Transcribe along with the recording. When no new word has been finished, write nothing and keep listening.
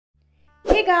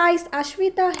Hey guys,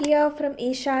 Ashwita here from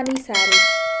ishanisarees.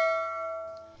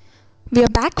 We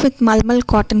are back with MulMul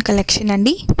cotton collection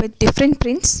with different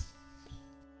prints.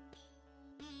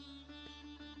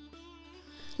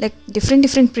 Like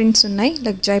different prints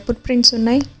like Jaipur prints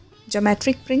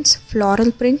geometric prints,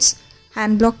 floral prints,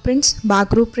 hand block prints,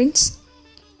 bagru prints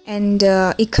and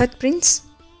ikat prints.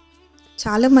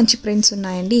 చాలా మంచి prints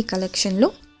ఉన్నాయండి ఈ collection లో.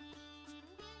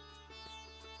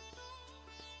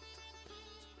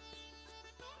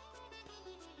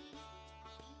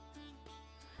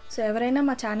 So ఎవరైనా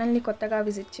మా channel ని కొత్తగా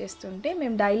visit చేస్తుంటే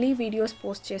మేము డైలీ వీడియోస్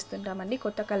పోస్ట్ చేస్తుంటామండి.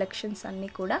 కొత్త కలెక్షన్స్ అన్నీ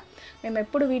కూడా మేము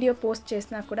ఎప్పుడు వీడియో పోస్ట్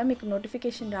చేసినా కూడా మీకు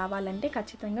నోటిఫికేషన్ రావాలంటే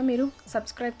ఖచ్చితంగా మీరు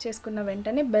సబ్స్క్రైబ్ చేసుకున్న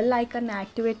వెంటనే బెల్ ఐకాన్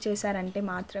యాక్టివేట్ చేశారంటే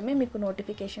మాత్రమే మీకు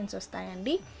నోటిఫికేషన్స్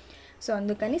వస్తాయండి. సో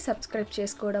అందుకని సబ్స్క్రైబ్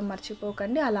చేసుకోవడం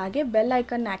మర్చిపోకండి, అలాగే బెల్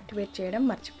ఐకాన్ యాక్టివేట్ చేయడం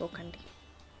మర్చిపోకండి.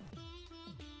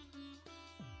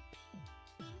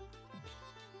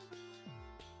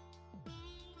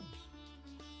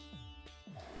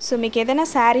 సో మీకు ఏదైనా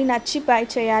శారీ నచ్చి బై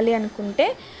చేయాలి అనుకుంటే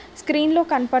స్క్రీన్లో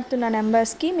కనపడుతున్న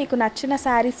నెంబర్స్కి మీకు నచ్చిన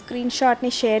శారీ స్క్రీన్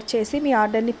షాట్ని షేర్ చేసి మీ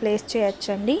ఆర్డర్ని ప్లేస్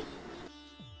చేయొచ్చండి.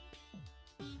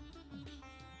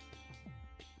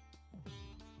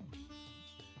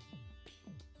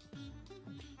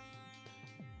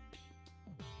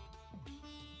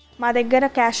 మా దగ్గర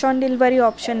క్యాష్ ఆన్ డెలివరీ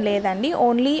ఆప్షన్ లేదండి.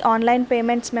 ఓన్లీ ఆన్లైన్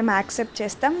పేమెంట్స్ మేము యాక్సెప్ట్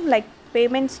చేస్తాం. Like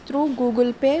payments through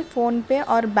Google pay, PhonePe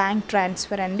or bank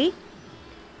transfer అండి.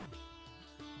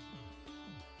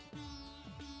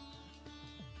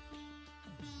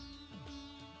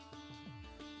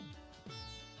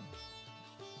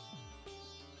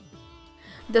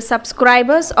 The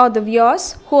subscribers or the viewers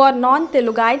who are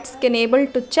non-Telugites can able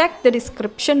to check the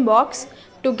description box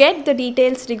to get the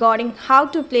details regarding how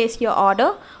to place your order,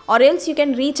 or else you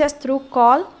can reach us through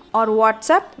call or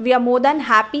WhatsApp. We are more than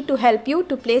happy to help you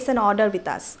to place an order with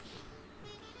us.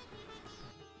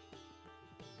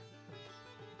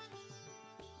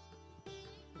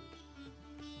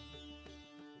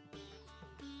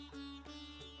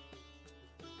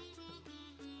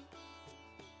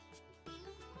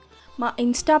 మా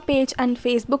Insta page and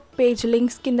Facebook page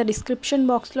links కింద description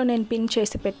బాక్స్లో నేను pin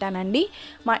చేసి పెట్టానండి.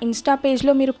 మా Insta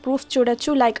పేజ్లో మీరు proofs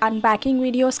చూడొచ్చు, like unpacking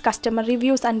videos, customer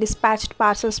reviews and dispatched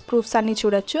parcels proofs అన్నీ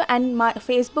చూడొచ్చు. అండ్ మా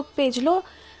ఫేస్బుక్ పేజ్లో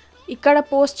ఇక్కడ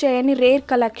పోస్ట్ చేయని రేర్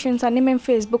కలెక్షన్స్ అన్నీ మేము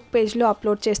ఫేస్బుక్ పేజ్లో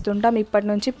అప్లోడ్ చేస్తుంటాం ఇప్పటి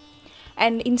నుంచి.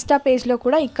 అండ్ ఇన్స్టా పేజ్లో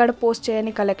కూడా ఇక్కడ పోస్ట్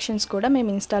చేయని కలెక్షన్స్ కూడా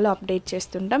మేము ఇన్స్టాలో అప్డేట్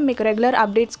చేస్తుంటాం. మీకు రెగ్యులర్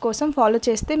అప్డేట్స్ కోసం ఫాలో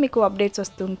చేస్తే మీకు అప్డేట్స్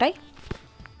వస్తుంటాయి.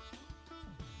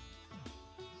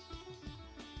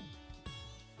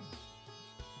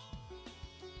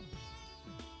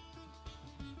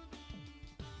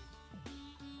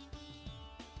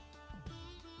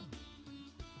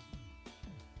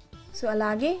 సో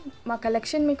అలాగే మా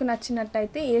కలెక్షన్ మీకు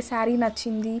నచ్చినట్టయితే ఏ శారీ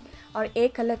నచ్చింది ఆర్ ఏ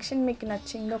కలెక్షన్ మీకు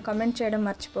నచ్చిందో కమెంట్ చేయడం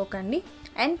మర్చిపోకండి.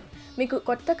 అండ్ మీకు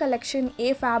కొత్త కలెక్షన్ ఏ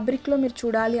ఫ్యాబ్రిక్లో మీరు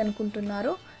చూడాలి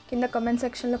అనుకుంటున్నారో కింద కమెంట్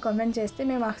సెక్షన్లో కమెంట్ చేస్తే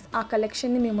మేము ఆ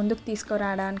కలెక్షన్ని మీ ముందుకు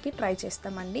తీసుకురావడానికి ట్రై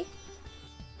చేస్తామండి.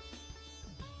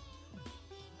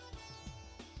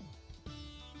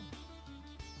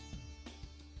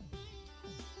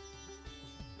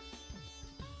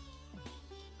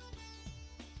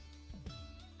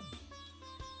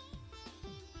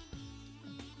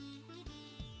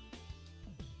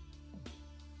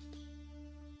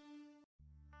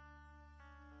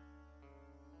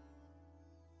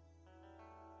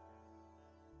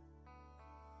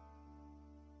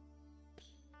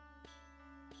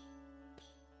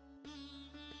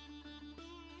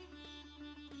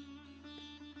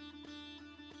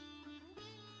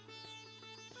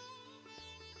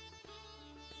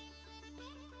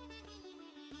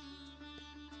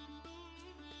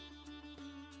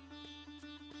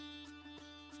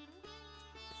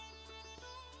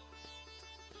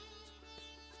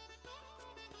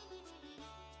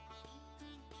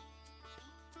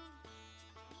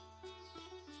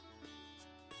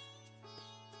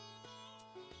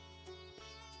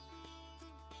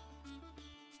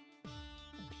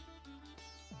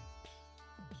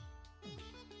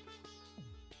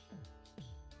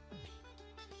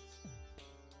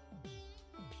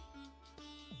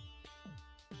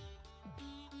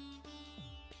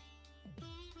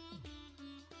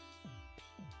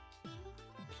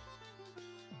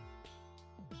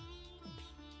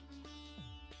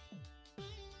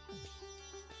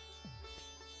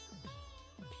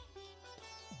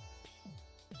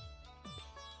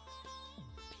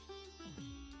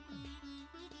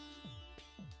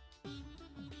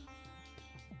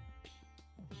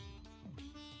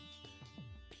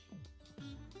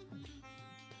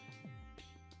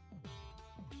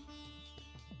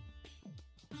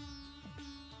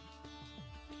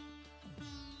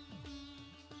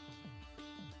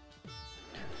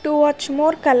 To watch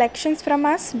more collections from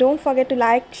us, don't forget to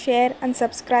like, share and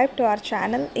subscribe to our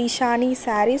channel Ishani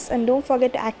Sarees, and don't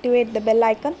forget to activate the bell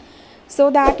icon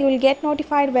so that you will get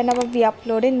notified whenever we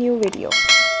upload a new video.